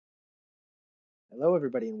Hello,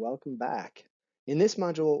 everybody, and welcome back. In this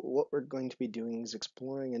module, what we're going to be doing is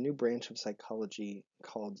exploring a new branch of psychology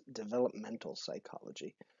called developmental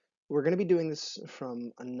psychology. We're going to be doing this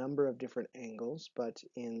from a number of different angles, but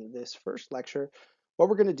in this first lecture, what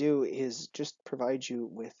we're going to do is just provide you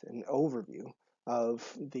with an overview of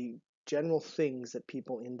the general things that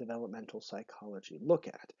people in developmental psychology look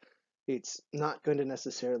at. It's not going to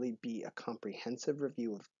necessarily be a comprehensive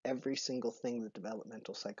review of every single thing that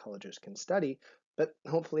developmental psychologists can study, but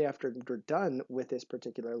hopefully after we're done with this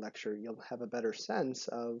particular lecture, you'll have a better sense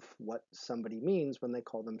of what somebody means when they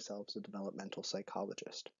call themselves a developmental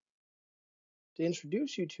psychologist. To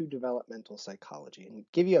introduce you to developmental psychology and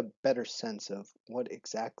give you a better sense of what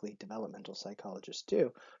exactly developmental psychologists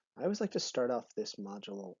do, I always like to start off this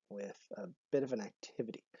module with a bit of an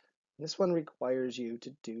activity. This one requires you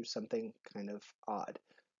to do something kind of odd.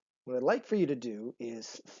 What I'd like for you to do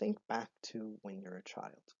is think back to when you're a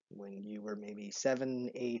child, when you were maybe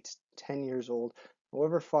 7, 8, 10 years old,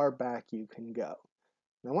 however far back you can go.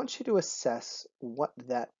 And I want you to assess what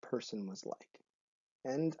that person was like.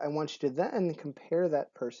 And I want you to then compare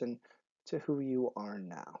that person to who you are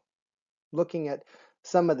now, looking at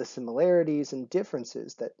some of the similarities and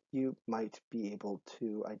differences that you might be able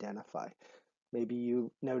to identify. Maybe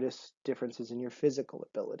you notice differences in your physical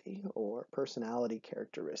ability or personality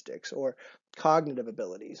characteristics or cognitive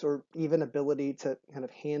abilities or even ability to kind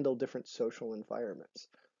of handle different social environments.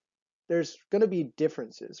 There's going to be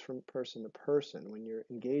differences from person to person when you're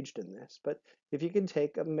engaged in this, but if you can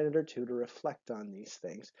take a minute or two to reflect on these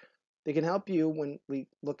things, they can help you when we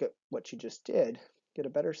look at what you just did, get a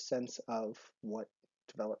better sense of what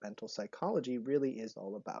developmental psychology really is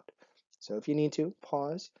all about. So if you need to,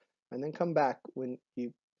 pause and then come back when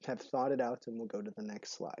you have thought it out and we'll go to the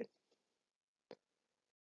next slide.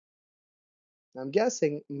 I'm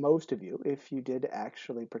guessing most of you, if you did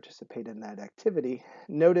actually participate in that activity,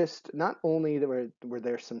 noticed not only that were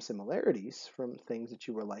there some similarities from things that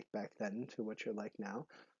you were like back then to what you're like now,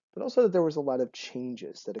 but also that there was a lot of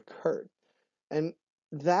changes that occurred. And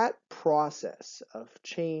that process of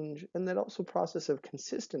change and that also process of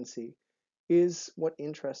consistency is what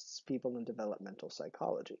interests people in developmental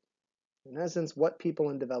psychology. In essence, what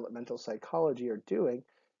people in developmental psychology are doing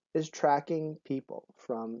is tracking people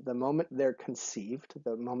from the moment they're conceived,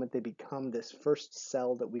 the moment they become this first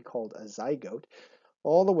cell that we called a zygote,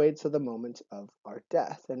 all the way to the moment of our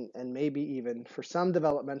death. And maybe even for some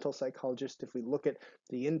developmental psychologists, if we look at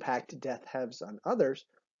the impact death has on others,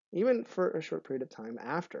 even for a short period of time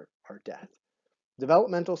after our death.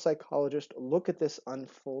 Developmental psychologists look at this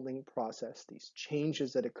unfolding process, these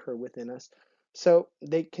changes that occur within us, so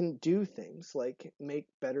they can do things like make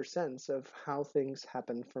better sense of how things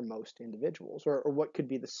happen for most individuals, or what could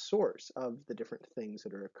be the source of the different things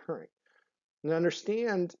that are occurring. And to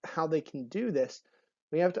understand how they can do this,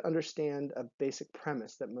 we have to understand a basic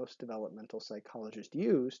premise that most developmental psychologists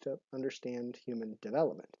use to understand human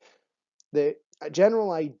development. The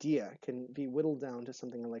general idea can be whittled down to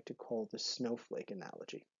something I like to call the snowflake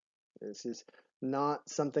analogy. This is not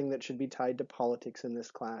something that should be tied to politics in this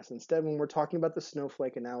class. Instead, when we're talking about the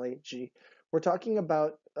snowflake analogy, we're talking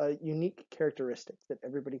about a unique characteristic that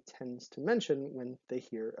everybody tends to mention when they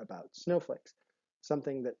hear about snowflakes.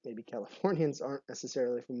 Something that maybe Californians aren't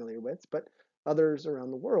necessarily familiar with, but others around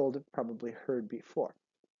the world have probably heard before.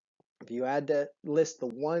 If you had to list the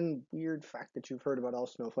one weird fact that you've heard about all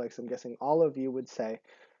snowflakes, I'm guessing all of you would say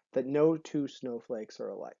that no two snowflakes are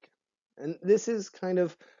alike. And this is kind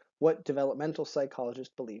of what developmental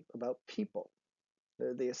psychologists believe about people.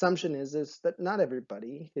 The assumption is that not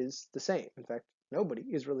everybody is the same. In fact, nobody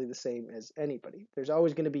is really the same as anybody. There's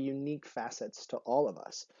always going to be unique facets to all of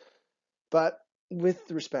us. But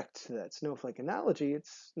with respect to that snowflake analogy,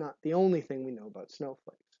 it's not the only thing we know about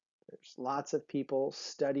snowflakes. There's lots of people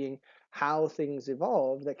studying how things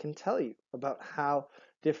evolved that can tell you about how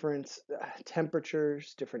different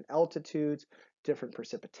temperatures, different altitudes, different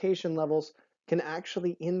precipitation levels can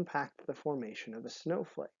actually impact the formation of a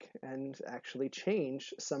snowflake and actually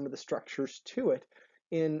change some of the structures to it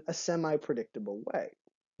in a semi-predictable way.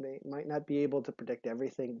 They might not be able to predict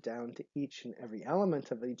everything down to each and every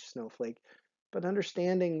element of each snowflake, but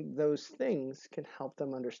understanding those things can help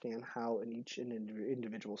them understand how each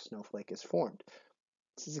individual snowflake is formed.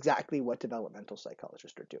 This is exactly what developmental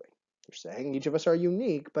psychologists are doing. They're saying each of us are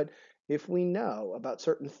unique, but if we know about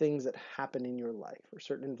certain things that happen in your life or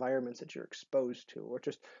certain environments that you're exposed to, or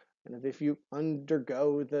just kind of if you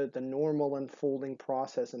undergo the normal unfolding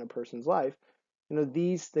process in a person's life,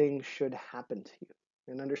 these things should happen to you.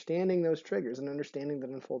 And understanding those triggers and understanding that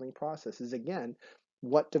unfolding process is, again,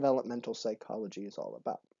 what developmental psychology is all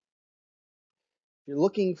about. If you're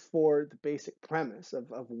looking for the basic premise of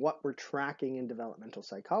what we're tracking in developmental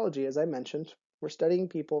psychology, as I mentioned, we're studying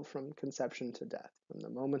people from conception to death, from the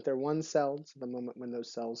moment they're one cell to the moment when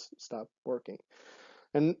those cells stop working.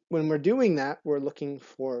 And when we're doing that, we're looking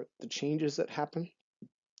for the changes that happen,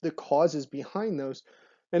 the causes behind those,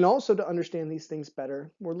 and also to understand these things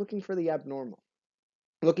better, we're looking for the abnormal,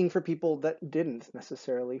 looking for people that didn't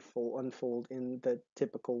necessarily unfold in the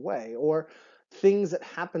typical way, or things that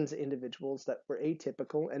happen to individuals that were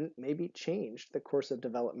atypical and maybe changed the course of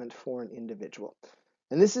development for an individual.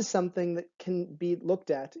 And this is something that can be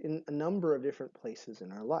looked at in a number of different places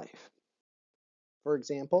in our life. For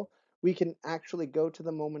example, we can actually go to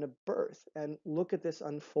the moment of birth and look at this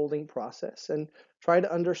unfolding process and try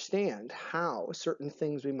to understand how certain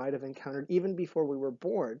things we might have encountered even before we were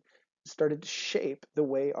born started to shape the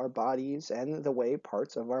way our bodies and the way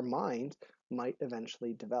parts of our mind might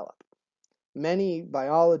eventually develop. Many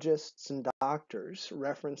biologists and doctors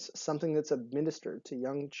reference something that's administered to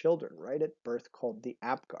young children right at birth called the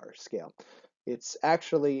APGAR scale. It's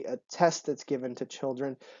actually a test that's given to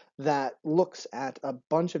children that looks at a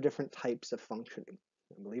bunch of different types of functioning.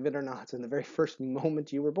 And believe it or not, in the very first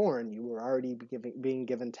moment you were born, you were already being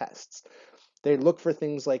given tests. They look for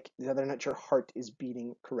things like whether or not your heart is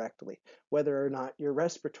beating correctly, whether or not your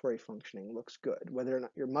respiratory functioning looks good, whether or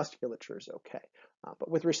not your musculature is okay.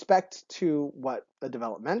 But with respect to what a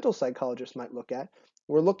developmental psychologist might look at,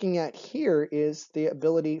 we're looking at here is the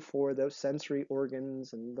ability for those sensory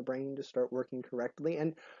organs and the brain to start working correctly,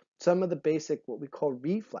 and some of the basic, what we call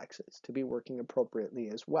reflexes, to be working appropriately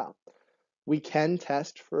as well. We can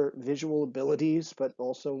test for visual abilities, but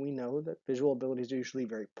also we know that visual abilities are usually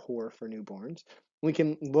very poor for newborns. We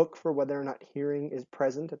can look for whether or not hearing is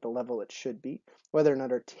present at the level it should be, whether or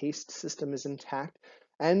not our taste system is intact,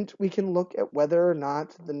 and we can look at whether or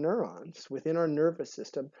not the neurons within our nervous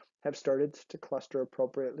system have started to cluster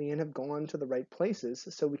appropriately and have gone to the right places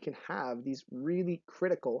so we can have these really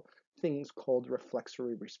critical things called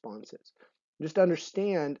reflexory responses. Just to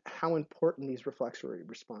understand how important these reflexory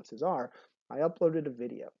responses are, I uploaded a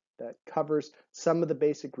video that covers some of the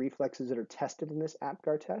basic reflexes that are tested in this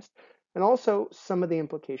APGAR test, and also some of the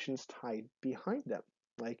implications tied behind them,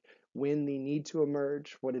 like when they need to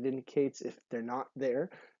emerge, what it indicates if they're not there,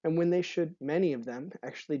 and when they should, many of them,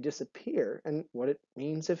 actually disappear, and what it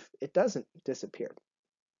means if it doesn't disappear.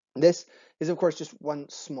 This is, of course, just one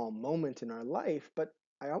small moment in our life, but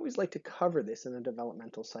I always like to cover this in a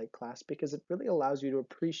developmental psych class because it really allows you to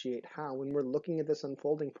appreciate how, when we're looking at this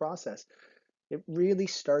unfolding process, it really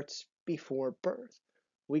starts before birth.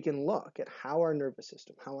 We can look at how our nervous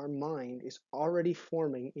system, how our mind is already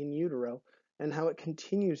forming in utero, and how it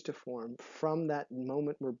continues to form from that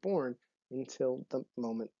moment we're born until the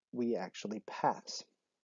moment we actually pass.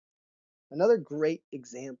 Another great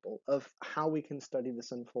example of how we can study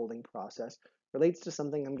this unfolding process relates to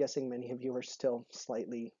something I'm guessing many of you are still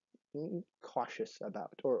slightly cautious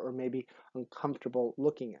about, or maybe uncomfortable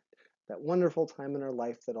looking at. That wonderful time in our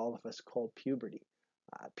life that all of us call puberty.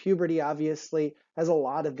 Puberty obviously has a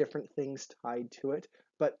lot of different things tied to it,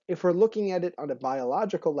 but if we're looking at it on a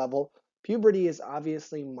biological level, puberty is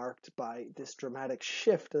obviously marked by this dramatic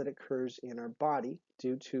shift that occurs in our body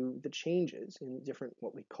due to the changes in different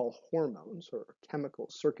what we call hormones or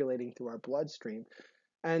chemicals circulating through our bloodstream,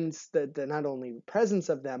 and the not only presence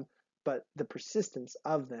of them, but the persistence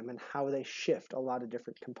of them and how they shift a lot of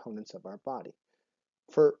different components of our body.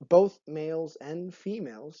 For both males and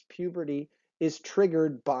females, puberty is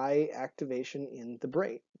triggered by activation in the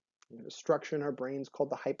brain. There's a structure in our brains called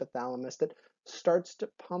the hypothalamus that starts to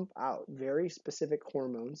pump out very specific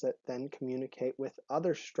hormones that then communicate with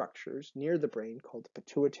other structures near the brain called the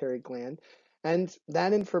pituitary gland. And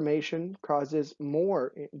that information causes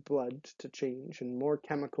more blood to change and more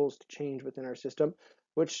chemicals to change within our system,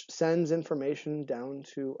 which sends information down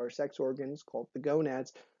to our sex organs called the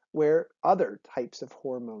gonads, where other types of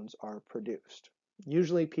hormones are produced.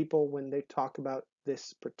 Usually people, when they talk about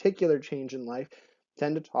this particular change in life,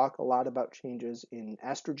 tend to talk a lot about changes in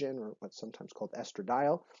estrogen, or what's sometimes called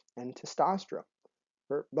estradiol, and testosterone.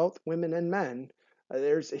 For both women and men,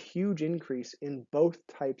 there's a huge increase in both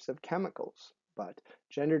types of chemicals, but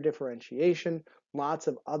gender differentiation, lots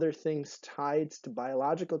of other things tied to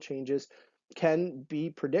biological changes can be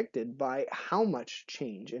predicted by how much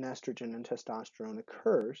change in estrogen and testosterone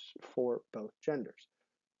occurs for both genders.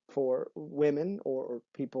 For women or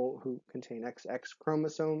people who contain XX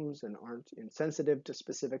chromosomes and aren't insensitive to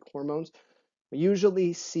specific hormones, we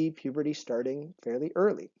usually see puberty starting fairly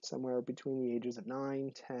early, somewhere between the ages of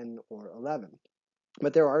 9, 10, or 11.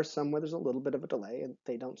 But there are some where there's a little bit of a delay and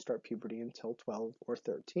they don't start puberty until 12 or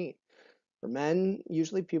 13. For men,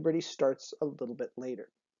 usually puberty starts a little bit later.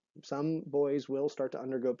 Some boys will start to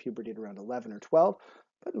undergo puberty at around 11 or 12,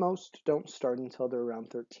 but most don't start until they're around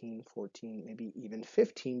 13, 14, maybe even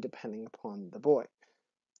 15, depending upon the boy.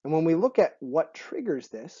 And when we look at what triggers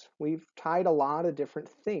this, we've tied a lot of different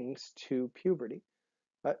things to puberty.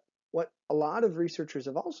 But what a lot of researchers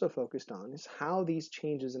have also focused on is how these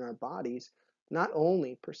changes in our bodies not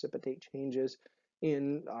only precipitate changes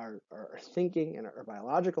in our thinking and our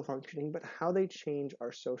biological functioning, but how they change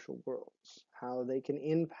our social worlds, how they can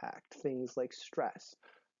impact things like stress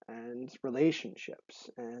and relationships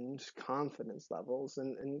and confidence levels,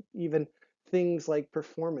 and even things like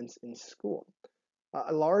performance in school.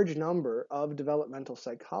 A large number of developmental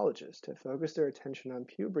psychologists have focused their attention on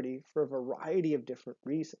puberty for a variety of different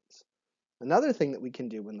reasons. Another thing that we can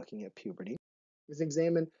do when looking at puberty is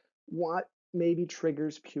examine what maybe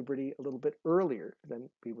triggers puberty a little bit earlier than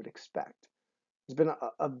we would expect. There's been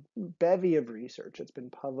a bevy of research that's been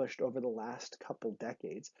published over the last couple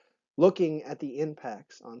decades looking at the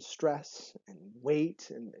impacts on stress and weight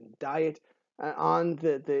and diet on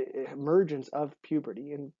the emergence of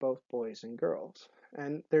puberty in both boys and girls.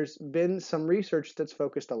 And there's been some research that's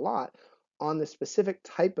focused a lot on the specific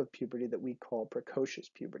type of puberty that we call precocious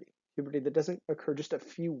puberty. Puberty that doesn't occur just a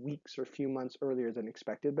few weeks or a few months earlier than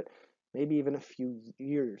expected, but maybe even a few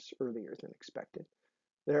years earlier than expected.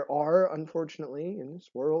 There are, unfortunately, in this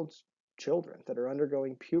world, children that are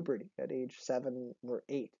undergoing puberty at age 7 or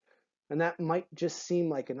 8. And that might just seem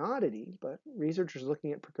like an oddity, but researchers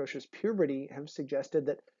looking at precocious puberty have suggested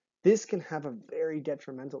that this can have a very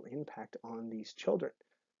detrimental impact on these children.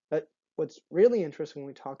 But what's really interesting when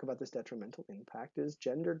we talk about this detrimental impact is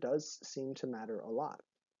gender does seem to matter a lot.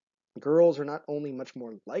 Girls are not only much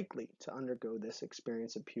more likely to undergo this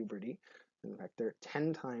experience of puberty, in fact, they're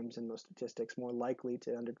 10 times in most statistics more likely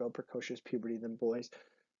to undergo precocious puberty than boys,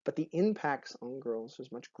 but the impacts on girls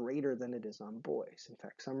is much greater than it is on boys. In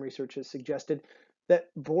fact, some research has suggested that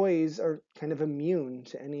boys are kind of immune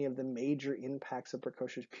to any of the major impacts of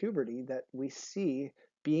precocious puberty that we see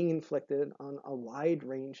being inflicted on a wide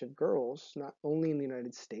range of girls, not only in the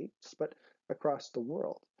United States, but across the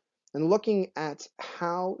world. And looking at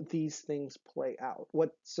how these things play out,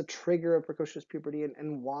 what's the trigger of precocious puberty,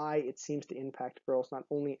 and why it seems to impact girls not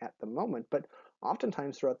only at the moment, but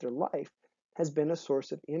oftentimes throughout their life, has been a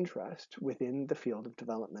source of interest within the field of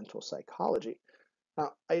developmental psychology.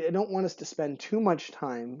 I don't want us to spend too much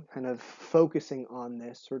time kind of focusing on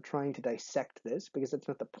this or trying to dissect this because that's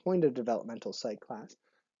not the point of developmental psych class.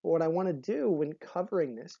 But what I want to do when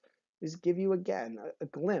covering this is give you again a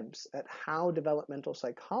glimpse at how developmental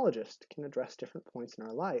psychologists can address different points in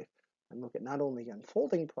our life and look at not only the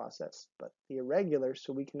unfolding process, but the irregular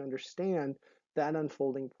so we can understand that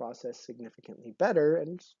unfolding process significantly better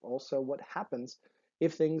and also what happens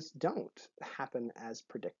if things don't happen as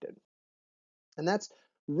predicted. And that's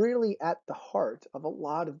really at the heart of a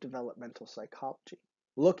lot of developmental psychology,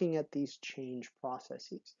 looking at these change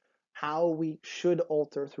processes, how we should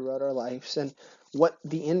alter throughout our lives, and what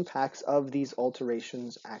the impacts of these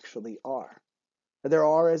alterations actually are. There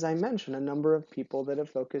are, as I mentioned, a number of people that have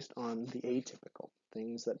focused on the atypical,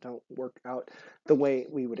 things that don't work out the way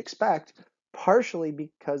we would expect, partially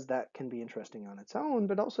because that can be interesting on its own,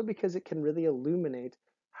 but also because it can really illuminate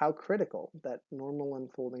how critical that normal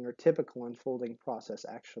unfolding or typical unfolding process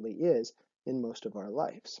actually is in most of our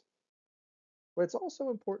lives. But it's also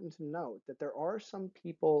important to note that there are some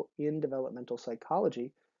people in developmental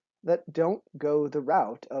psychology that don't go the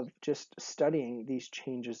route of just studying these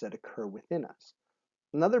changes that occur within us.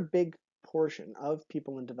 Another big portion of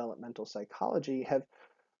people in developmental psychology have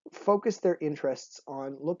focused their interests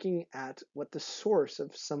on looking at what the source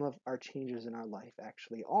of some of our changes in our life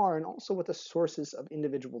actually are, and also what the sources of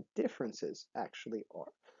individual differences actually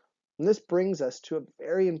are. And this brings us to a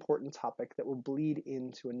very important topic that will bleed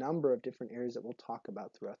into a number of different areas that we'll talk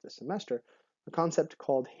about throughout the semester, a concept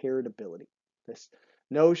called heritability. This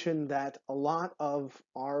notion that a lot of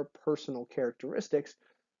our personal characteristics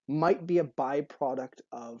might be a byproduct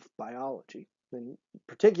of biology. In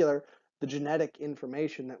particular, the genetic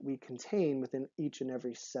information that we contain within each and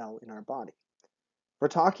every cell in our body. We're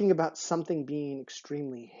talking about something being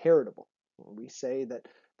extremely heritable. When we say that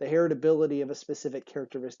the heritability of a specific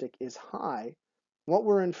characteristic is high, what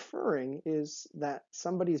we're inferring is that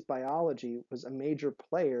somebody's biology was a major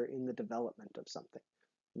player in the development of something.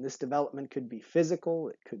 And this development could be physical,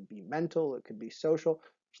 it could be mental, it could be social.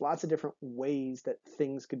 There's lots of different ways that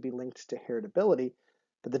things could be linked to heritability,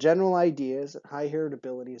 but the general idea is that high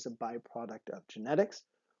heritability is a byproduct of genetics,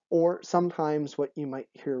 or sometimes what you might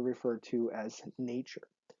hear referred to as nature.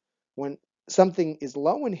 When something is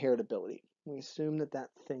low in heritability, We assume that that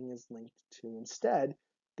thing is linked to instead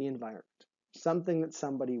the environment, something that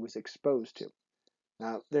somebody was exposed to.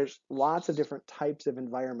 Now, there's lots of different types of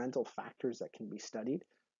environmental factors that can be studied.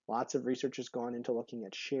 Lots of research has gone into looking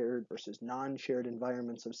at shared versus non-shared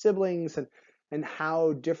environments of siblings and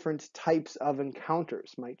how different types of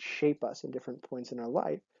encounters might shape us in different points in our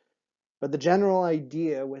life. But the general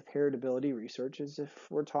idea with heritability research is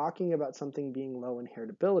if we're talking about something being low in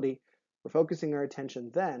heritability, we're focusing our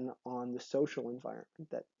attention then on the social environment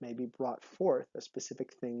that maybe brought forth a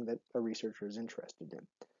specific thing that a researcher is interested in.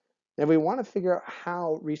 And if we want to figure out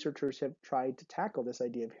how researchers have tried to tackle this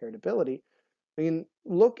idea of heritability, we can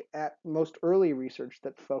look at most early research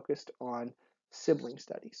that focused on sibling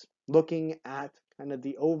studies, looking at kind of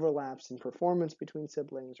the overlaps in performance between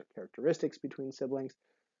siblings or characteristics between siblings,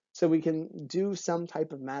 so we can do some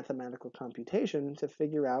type of mathematical computation to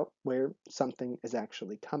figure out where something is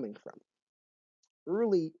actually coming from.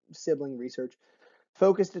 Early sibling research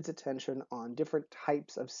focused its attention on different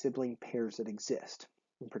types of sibling pairs that exist.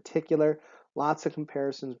 In particular, lots of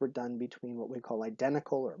comparisons were done between what we call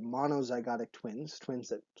identical or monozygotic twins, twins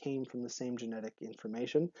that came from the same genetic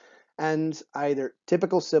information, and either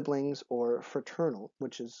typical siblings or fraternal,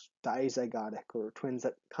 which is dizygotic, or twins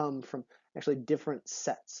that come from actually different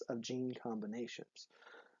sets of gene combinations.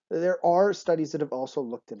 There are studies that have also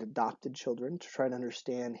looked at adopted children to try to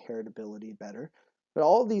understand heritability better. But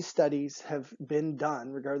all of these studies have been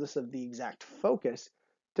done, regardless of the exact focus,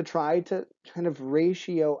 to try to kind of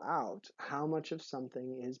ratio out how much of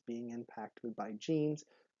something is being impacted by genes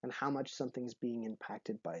and how much something's being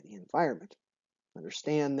impacted by the environment.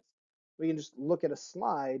 Understand that we can just look at a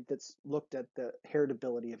slide that's looked at the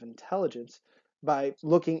heritability of intelligence by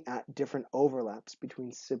looking at different overlaps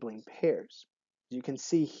between sibling pairs. You can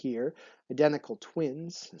see here, identical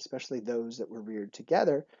twins, especially those that were reared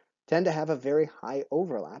together, tend to have a very high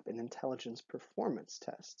overlap in intelligence performance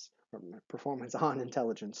tests, or performance on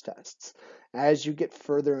intelligence tests. As you get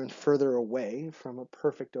further and further away from a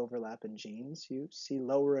perfect overlap in genes, you see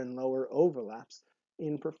lower and lower overlaps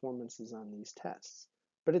in performances on these tests.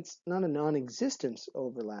 But it's not a non-existent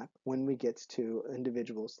overlap when we get to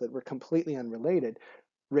individuals that were completely unrelated,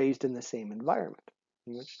 raised in the same environment,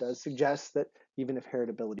 which does suggest that even if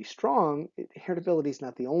heritability is strong, heritability is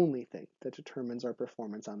not the only thing that determines our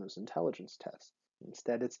performance on those intelligence tests.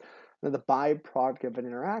 Instead, it's the byproduct of an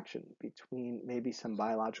interaction between maybe some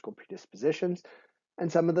biological predispositions and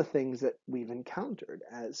some of the things that we've encountered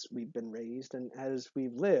as we've been raised and as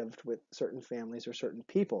we've lived with certain families or certain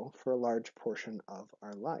people for a large portion of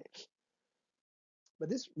our lives. But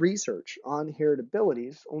this research on heritability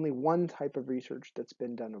is only one type of research that's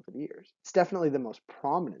been done over the years. It's definitely the most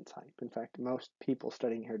prominent type. In fact, most people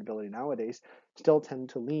studying heritability nowadays still tend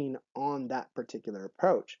to lean on that particular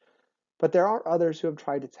approach. But there are others who have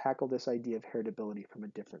tried to tackle this idea of heritability from a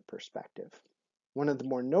different perspective. One of the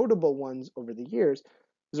more notable ones over the years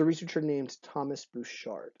is a researcher named Thomas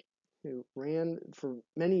Bouchard, who ran for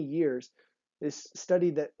many years this study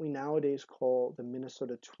that we nowadays call the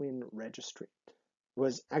Minnesota Twin Registry. It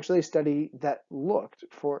was actually a study that looked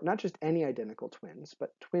for not just any identical twins,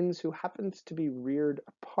 but twins who happened to be reared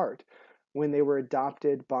apart when they were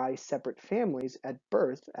adopted by separate families at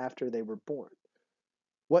birth after they were born.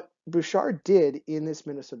 What Bouchard did in this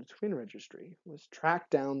Minnesota Twin Registry was track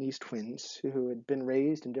down these twins who had been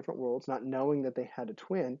raised in different worlds, not knowing that they had a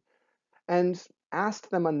twin, and asked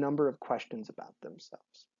them a number of questions about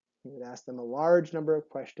themselves. He would ask them a large number of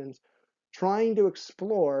questions, trying to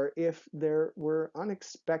explore if there were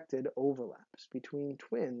unexpected overlaps between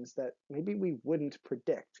twins that maybe we wouldn't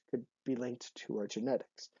predict could be linked to our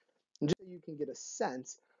genetics. And just so you can get a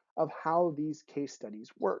sense of how these case studies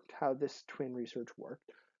worked, how this twin research worked,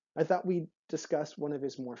 I thought we'd discuss one of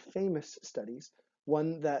his more famous studies,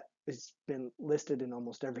 one that has been listed in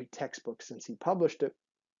almost every textbook since he published it,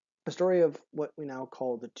 a story of what we now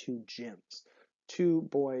call the two Jims. Two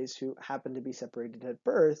boys who happen to be separated at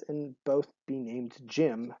birth and both be named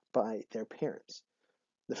Jim by their parents.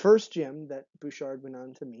 The first Jim that Bouchard went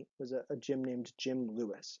on to meet was a Jim named Jim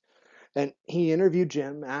Lewis. And he interviewed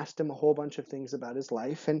Jim, asked him a whole bunch of things about his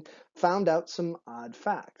life, and found out some odd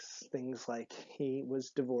facts. Things like he was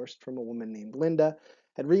divorced from a woman named Linda,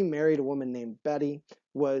 had remarried a woman named Betty,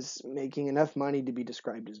 was making enough money to be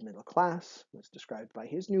described as middle class, was described by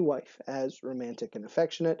his new wife as romantic and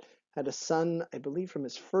affectionate, had a son, I believe, from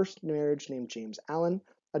his first marriage named James Allen,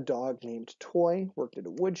 a dog named Toy, worked at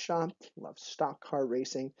a wood shop, loved stock car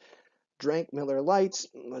racing, drank Miller Lights,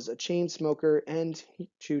 was a chain smoker, and he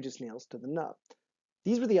chewed his nails to the nub.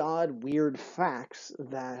 These were the odd, weird facts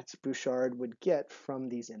that Bouchard would get from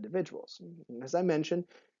these individuals. And as I mentioned,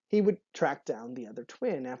 He would track down the other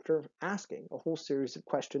twin after asking a whole series of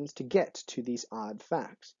questions to get to these odd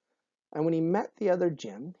facts. And when he met the other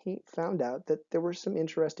Jim, he found out that there were some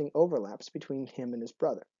interesting overlaps between him and his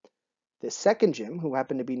brother. This second Jim, who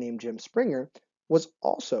happened to be named Jim Springer, was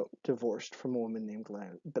also divorced from a woman named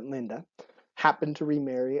Linda, happened to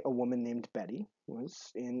remarry a woman named Betty,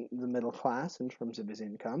 was in the middle class in terms of his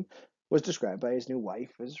income, was described by his new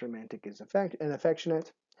wife as romantic and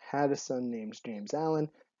affectionate, had a son named James Allen,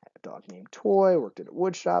 had a dog named Toy, worked at a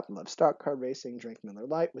wood shop, loved stock car racing, drank Miller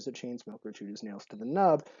Lite, was a chain smoker, chewed his nails to the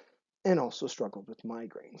nub, and also struggled with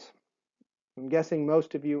migraines. I'm guessing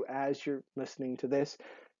most of you, as you're listening to this,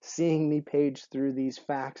 seeing me page through these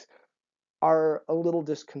facts, are a little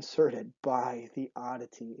disconcerted by the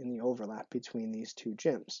oddity in the overlap between these two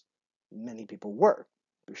Jims. Many people were.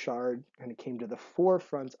 Bouchard kind of came to the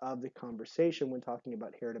forefront of the conversation when talking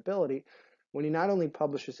about heritability, when he not only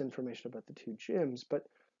published this information about the two Jims, but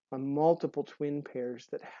on multiple twin pairs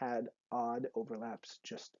that had odd overlaps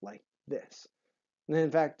just like this. And in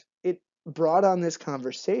fact, it brought on this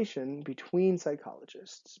conversation between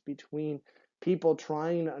psychologists, between people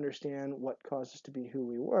trying to understand what caused us to be who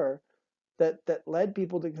we were, that led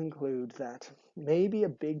people to conclude that maybe a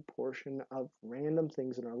big portion of random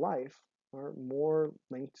things in our life are more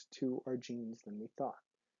linked to our genes than we thought.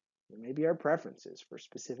 Maybe our preferences for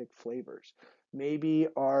specific flavors, maybe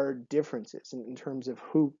our differences in terms of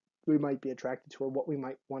who we might be attracted to or what we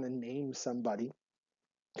might want to name somebody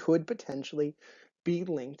could potentially be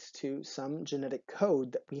linked to some genetic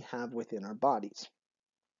code that we have within our bodies.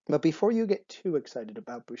 But before you get too excited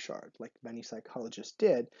about Bouchard, like many psychologists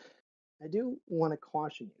did, I do want to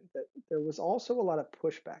caution you that there was also a lot of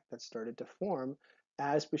pushback that started to form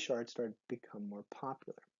as Bouchard started to become more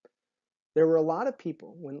popular. There were a lot of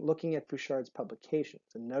people, when looking at Bouchard's publications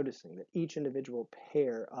and noticing that each individual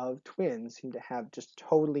pair of twins seemed to have just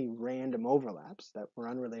totally random overlaps that were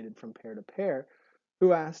unrelated from pair to pair,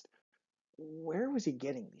 who asked, where was he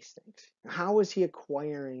getting these things? How was he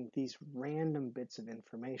acquiring these random bits of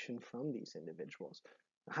information from these individuals?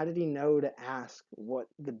 How did he know to ask what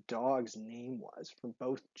the dog's name was for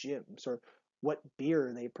both Jims or what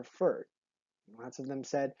beer they preferred? Lots of them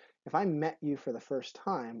said, if I met you for the first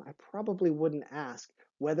time, I probably wouldn't ask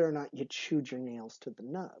whether or not you chewed your nails to the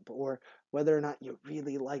nub or whether or not you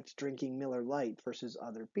really liked drinking Miller Lite versus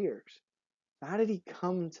other beers. How did he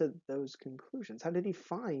come to those conclusions? How did he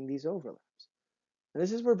find these overlaps? And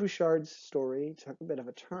this is where Bouchard's story took a bit of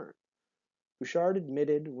a turn. Bouchard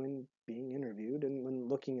admitted when being interviewed and when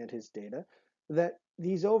looking at his data that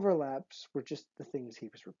these overlaps were just the things he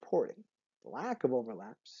was reporting. The lack of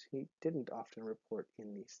overlaps he didn't often report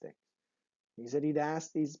in these things. He said he'd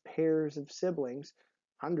asked these pairs of siblings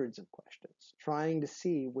hundreds of questions, trying to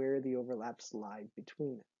see where the overlaps lied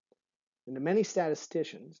between them. And to many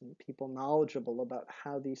statisticians and people knowledgeable about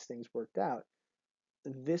how these things worked out,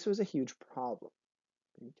 this was a huge problem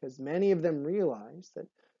because many of them realized that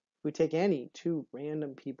if we take any two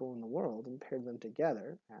random people in the world and pair them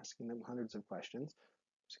together, asking them hundreds of questions,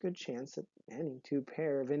 there's a good chance that any two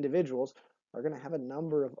pair of individuals are going to have a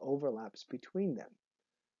number of overlaps between them.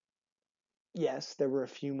 Yes, there were a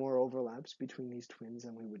few more overlaps between these twins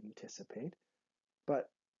than we would anticipate, but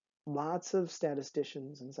lots of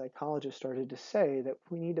statisticians and psychologists started to say that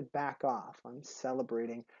we need to back off on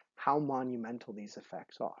celebrating how monumental these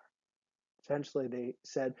effects are. Essentially, they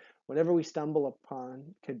said whatever we stumble upon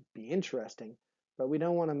could be interesting, but we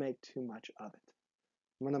don't want to make too much of it.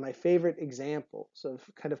 One of my favorite examples of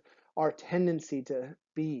kind of our tendency to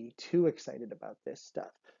be too excited about this stuff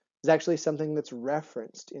is actually something that's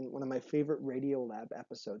referenced in one of my favorite Radiolab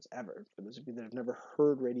episodes ever. For those of you that have never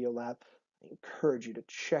heard Radiolab, I encourage you to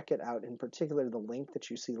check it out, in particular the link that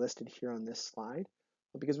you see listed here on this slide,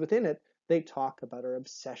 because within it, they talk about our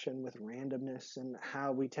obsession with randomness and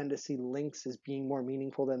how we tend to see links as being more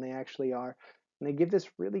meaningful than they actually are. And they give this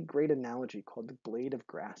really great analogy called the blade of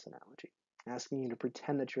grass analogy, asking you to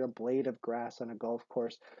pretend that you're a blade of grass on a golf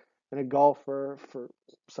course, and a golfer, for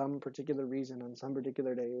some particular reason on some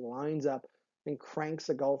particular day, lines up and cranks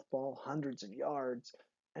a golf ball hundreds of yards,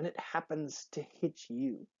 and it happens to hit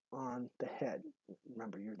you on the head.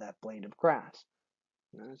 Remember, you're that blade of grass.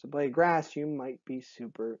 As a blade of grass, you might be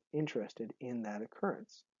super interested in that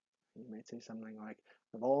occurrence. You might say something like,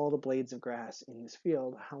 of all the blades of grass in this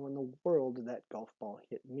field, how in the world did that golf ball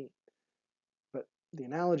hit me? But the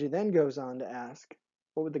analogy then goes on to ask,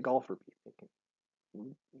 what would the golfer be thinking?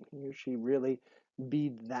 Would he or she really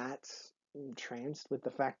be that entranced with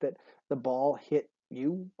the fact that the ball hit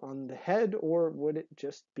you on the head, or would it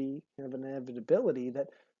just be kind of an inevitability that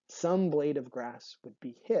some blade of grass would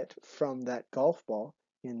be hit from that golf ball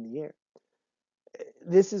in the air?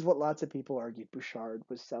 This is what lots of people argued Bouchard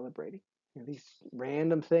was celebrating. These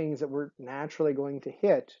random things that were naturally going to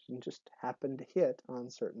hit and just happened to hit on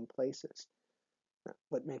certain places.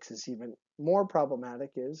 What makes this even more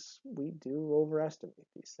problematic is we do overestimate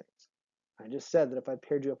these things. I just said that if I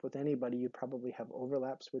paired you up with anybody, you'd probably have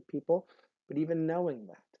overlaps with people, but even knowing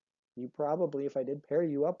that, you probably, if I did pair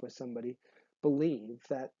you up with somebody, believe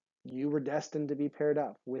that you were destined to be paired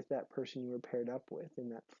up with that person you were paired up with in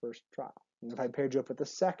that first trial. And if I paired you up with the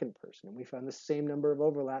second person and we found the same number of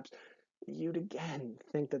overlaps, you'd again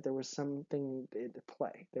think that there was something at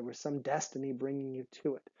play. There was some destiny bringing you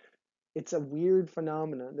to it. It's a weird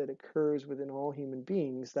phenomenon that occurs within all human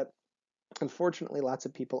beings that unfortunately lots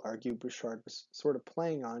of people argue Bouchard was sort of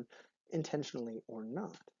playing on, intentionally or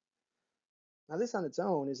not. Now, this on its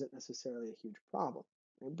own isn't necessarily a huge problem.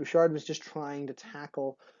 Bouchard was just trying to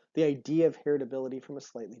tackle the idea of heritability from a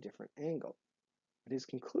slightly different angle. But his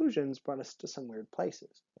conclusions brought us to some weird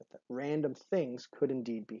places, that random things could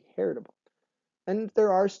indeed be heritable. And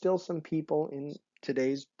there are still some people in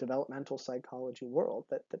today's developmental psychology world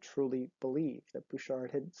that truly believe that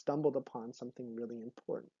Bouchard had stumbled upon something really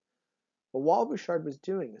important. But while Bouchard was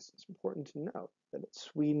doing this, it's important to note that at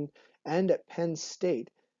Sweden and at Penn State,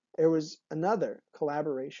 there was another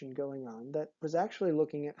collaboration going on that was actually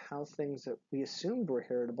looking at how things that we assumed were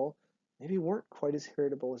heritable maybe weren't quite as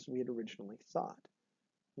heritable as we had originally thought.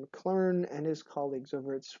 McLern and his colleagues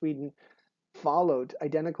over at Sweden followed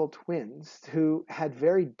identical twins who had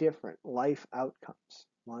very different life outcomes,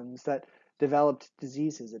 ones that developed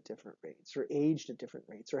diseases at different rates, or aged at different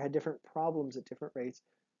rates, or had different problems at different rates,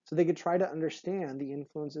 so they could try to understand the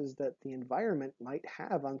influences that the environment might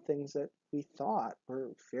have on things that we thought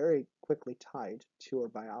were very quickly tied to our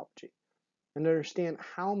biology. And understand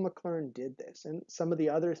how McLern did this and some of the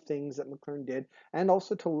other things that McLern did, and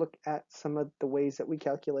also to look at some of the ways that we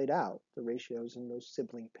calculate out the ratios in those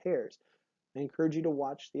sibling pairs. I encourage you to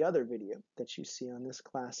watch the other video that you see on this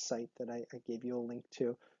class site that I gave you a link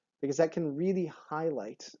to, because that can really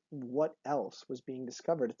highlight what else was being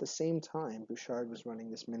discovered at the same time Bouchard was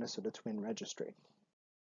running this Minnesota Twin Registry.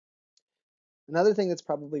 Another thing that's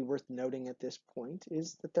probably worth noting at this point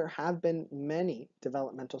is that there have been many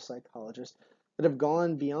developmental psychologists that have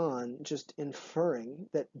gone beyond just inferring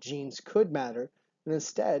that genes could matter and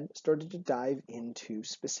instead started to dive into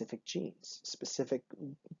specific genes, specific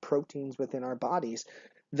proteins within our bodies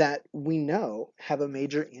that we know have a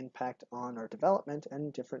major impact on our development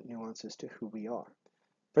and different nuances to who we are.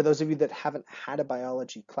 For those of you that haven't had a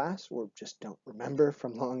biology class or just don't remember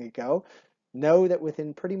from long ago, know that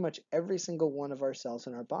within pretty much every single one of our cells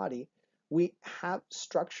in our body, we have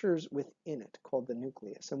structures within it called the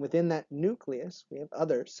nucleus. And within that nucleus, we have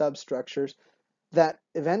other substructures that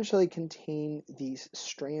eventually contain these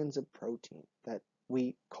strands of protein that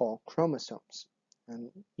we call chromosomes. And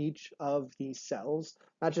each of these cells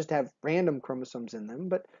not just have random chromosomes in them,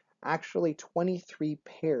 but actually 23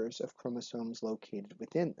 pairs of chromosomes located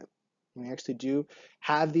within them. We actually do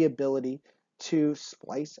have the ability to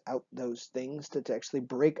splice out those things to actually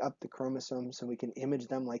break up the chromosomes so we can image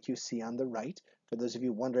them like you see on the right. For those of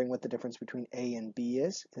you wondering what the difference between A and B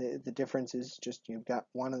is, the difference is just you've got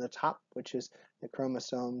one on the top, which is the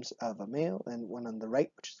chromosomes of a male, and one on the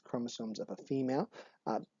right, which is the chromosomes of a female.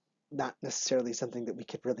 Not necessarily something that we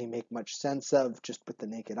could really make much sense of just with the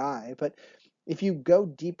naked eye, but if you go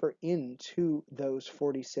deeper into those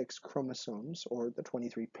 46 chromosomes, or the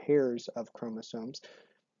 23 pairs of chromosomes,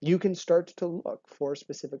 you can start to look for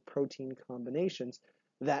specific protein combinations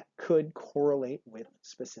that could correlate with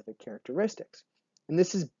specific characteristics. And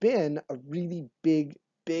this has been a really big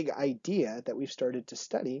idea that we've started to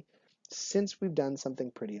study since we've done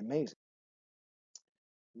something pretty amazing.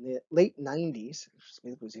 In the late 90s,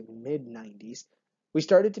 it was even mid 90s, we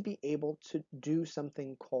started to be able to do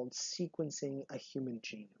something called sequencing a human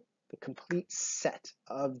genome, the complete set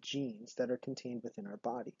of genes that are contained within our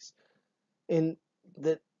bodies. In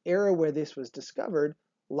the era where this was discovered,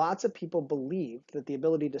 lots of people believed that the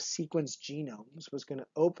ability to sequence genomes was going to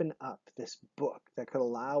open up this book that could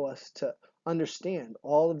allow us to understand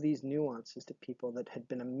all of these nuances to people that had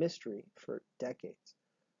been a mystery for decades.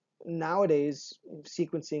 Nowadays,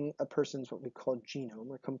 sequencing a person's what we call genome,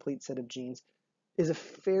 or complete set of genes, is a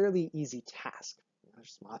fairly easy task.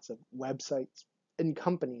 There's lots of websites and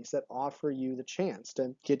companies that offer you the chance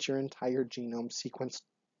to get your entire genome sequenced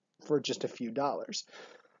for just a few dollars.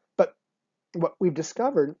 But what we've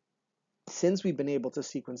discovered since we've been able to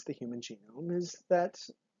sequence the human genome is that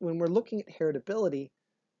when we're looking at heritability,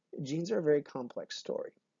 genes are a very complex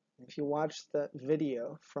story. If you watch the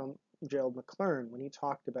video from Gerald McLern when he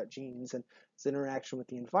talked about genes and his interaction with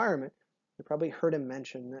the environment, you probably heard him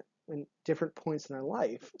mention that in different points in our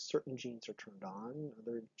life, certain genes are turned on,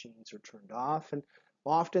 other genes are turned off, and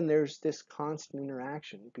often there's this constant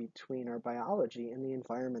interaction between our biology and the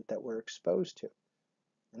environment that we're exposed to.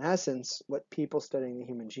 In essence, what people studying the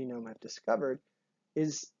human genome have discovered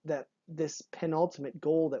is that this penultimate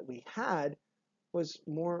goal that we had was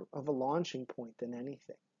more of a launching point than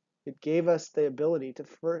anything. It gave us the ability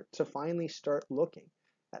to finally start looking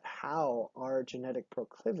at how our genetic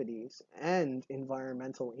proclivities and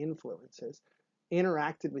environmental influences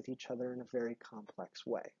interacted with each other in a very complex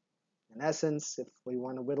way. In essence, if we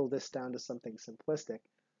want to whittle this down to something simplistic,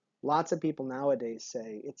 lots of people nowadays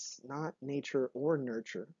say it's not nature or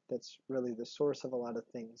nurture that's really the source of a lot of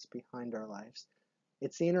things behind our lives.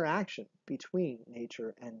 It's the interaction between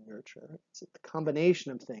nature and nurture. It's the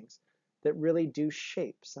combination of things that really do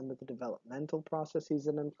shape some of the developmental processes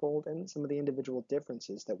that unfold and some of the individual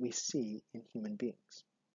differences that we see in human beings.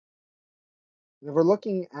 And if we're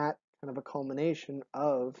looking at kind of a culmination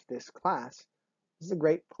of this class, this is a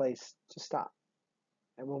great place to stop.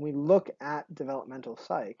 And when we look at developmental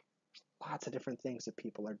psych, lots of different things that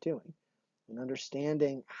people are doing. And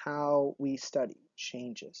understanding how we study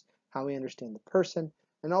changes, how we understand the person,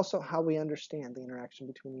 and also how we understand the interaction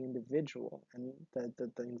between the individual and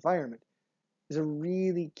the environment is a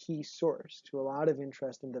really key source to a lot of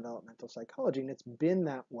interest in developmental psychology. And it's been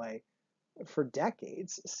that way for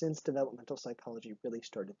decades since developmental psychology really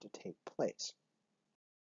started to take place.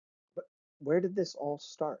 But where did this all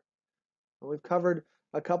start? Well, we've covered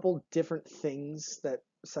a couple different things that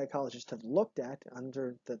psychologists have looked at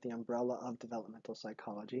under the umbrella of developmental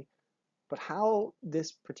psychology, but how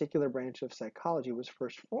this particular branch of psychology was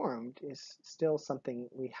first formed is still something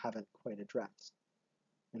we haven't quite addressed.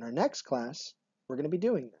 In our next class, we're going to be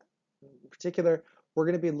doing that. In particular, we're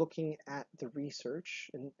going to be looking at the research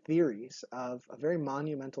and theories of a very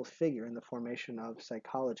monumental figure in the formation of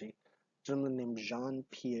psychology, a gentleman named Jean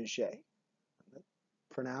Piaget.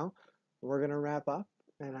 For now, we're going to wrap up,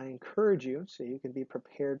 and I encourage you, so you can be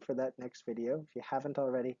prepared for that next video, if you haven't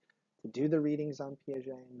already, to do the readings on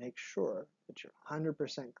Piaget and make sure that you're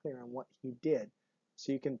 100% clear on what he did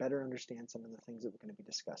so you can better understand some of the things that we're going to be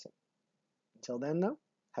discussing. Until then, though,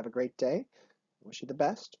 have a great day. I wish you the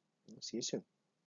best, and we'll see you soon.